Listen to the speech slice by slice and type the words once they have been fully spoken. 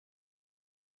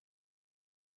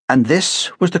And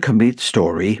this was the complete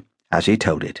story as he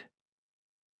told it.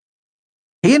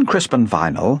 He and Crispin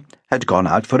Vinyl had gone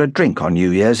out for a drink on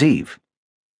New Year's Eve.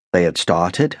 They had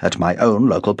started at my own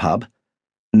local pub.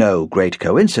 No great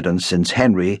coincidence, since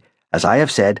Henry, as I have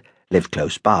said, lived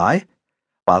close by,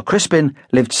 while Crispin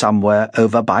lived somewhere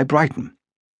over by Brighton.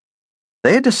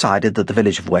 They had decided that the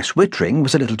village of West Wittering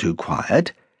was a little too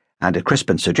quiet, and at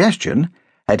Crispin's suggestion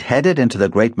had headed into the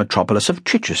great metropolis of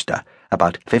Chichester,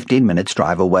 about 15 minutes'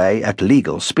 drive away at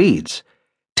legal speeds,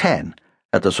 10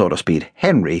 at the sort of speed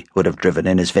Henry would have driven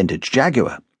in his vintage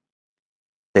Jaguar.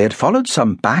 They had followed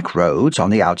some back roads on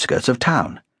the outskirts of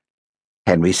town.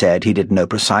 Henry said he didn't know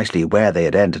precisely where they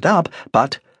had ended up,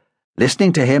 but,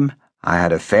 listening to him, I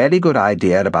had a fairly good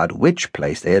idea about which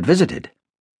place they had visited.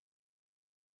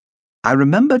 I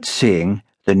remembered seeing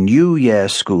the New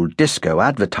Year's School disco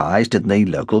advertised in the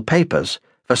local papers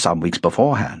for some weeks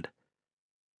beforehand.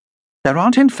 There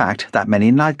aren't, in fact, that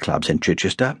many nightclubs in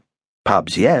Chichester.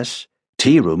 Pubs, yes.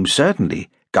 Tea rooms, certainly.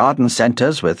 Garden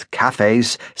centres with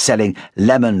cafes selling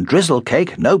lemon drizzle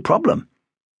cake, no problem.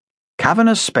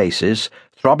 Cavernous spaces,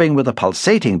 throbbing with a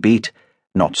pulsating beat,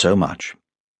 not so much.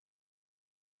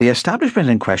 The establishment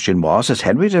in question was, as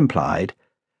Henry had implied,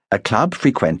 a club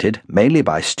frequented mainly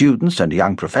by students and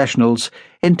young professionals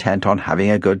intent on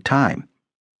having a good time.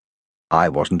 I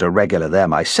wasn't a regular there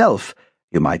myself,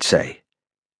 you might say.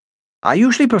 I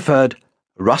usually preferred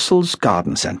Russell's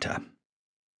Garden Centre,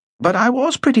 but I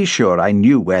was pretty sure I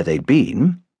knew where they'd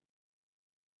been.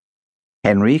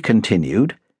 Henry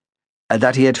continued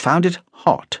that he had found it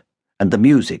hot and the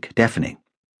music deafening.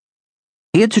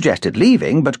 He had suggested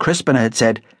leaving, but Crispin had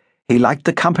said he liked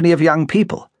the company of young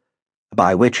people,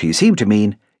 by which he seemed to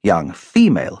mean young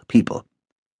female people.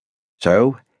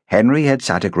 So Henry had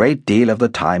sat a great deal of the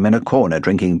time in a corner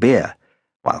drinking beer,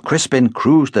 while Crispin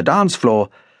cruised the dance floor,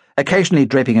 occasionally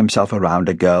draping himself around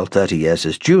a girl 30 years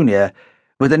his junior,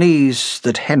 with an ease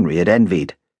that Henry had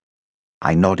envied.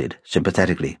 I nodded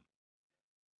sympathetically.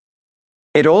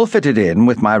 It all fitted in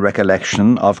with my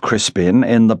recollection of Crispin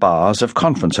in the bars of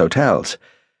conference hotels.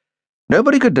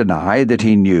 Nobody could deny that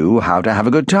he knew how to have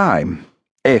a good time,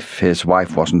 if his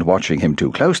wife wasn't watching him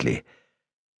too closely.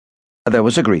 There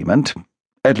was agreement,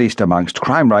 at least amongst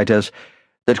crime writers,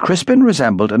 that Crispin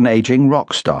resembled an aging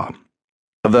rock star,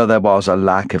 though there was a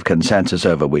lack of consensus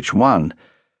over which one.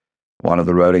 One of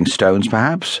the Rolling Stones,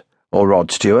 perhaps, or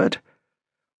Rod Stewart,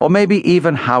 or maybe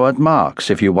even Howard Marks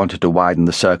if you wanted to widen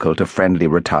the circle to friendly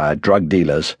retired drug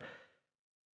dealers.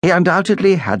 He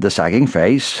undoubtedly had the sagging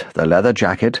face, the leather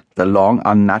jacket, the long,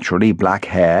 unnaturally black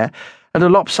hair, and a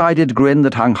lopsided grin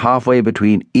that hung halfway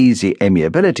between easy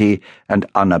amiability and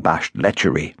unabashed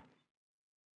lechery.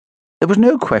 There was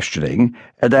no questioning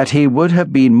that he would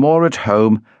have been more at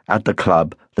home at the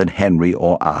club than Henry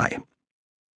or I.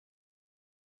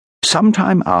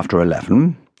 Sometime after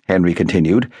 11, Henry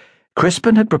continued,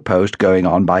 Crispin had proposed going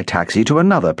on by taxi to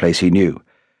another place he knew,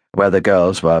 where the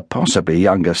girls were possibly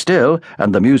younger still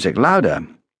and the music louder.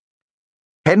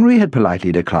 Henry had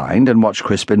politely declined and watched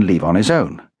Crispin leave on his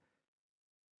own.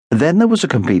 Then there was a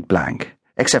complete blank,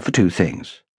 except for two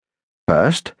things.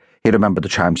 First, he remembered the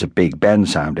chimes of Big Ben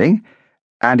sounding,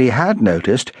 and he had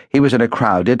noticed he was in a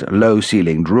crowded,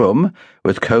 low-ceilinged room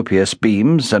with copious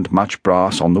beams and much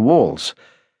brass on the walls.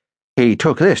 He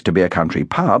took this to be a country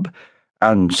pub,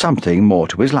 and something more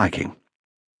to his liking.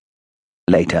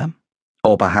 Later,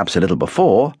 or perhaps a little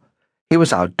before, he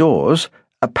was outdoors,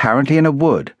 apparently in a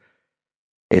wood.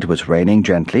 It was raining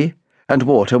gently, and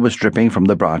water was dripping from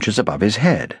the branches above his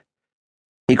head.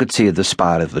 He could see the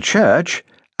spire of the church,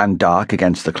 and dark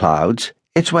against the clouds,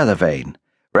 its weather vane,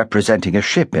 representing a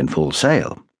ship in full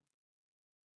sail.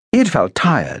 He had felt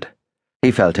tired. He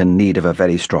felt in need of a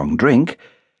very strong drink,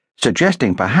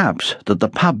 suggesting perhaps that the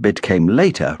pub bit came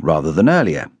later rather than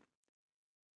earlier.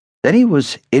 Then he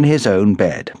was in his own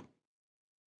bed.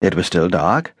 It was still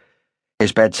dark.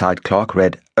 His bedside clock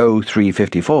read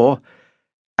 03:54,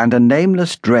 and a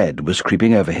nameless dread was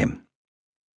creeping over him.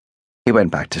 He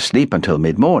went back to sleep until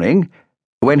mid-morning,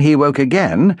 when he woke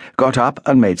again, got up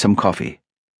and made some coffee.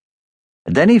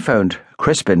 Then he phoned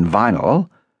Crispin Vinyl.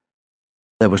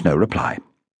 There was no reply.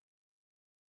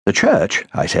 "The church,"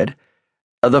 I said.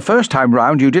 "The first time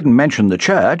round you didn't mention the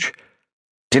church."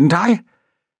 "Didn't I?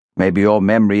 Maybe your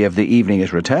memory of the evening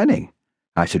is returning,"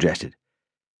 I suggested.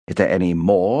 "Is there any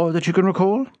more that you can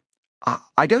recall?"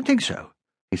 I don't think so,"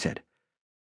 he said.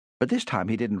 But this time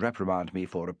he didn't reprimand me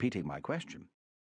for repeating my question.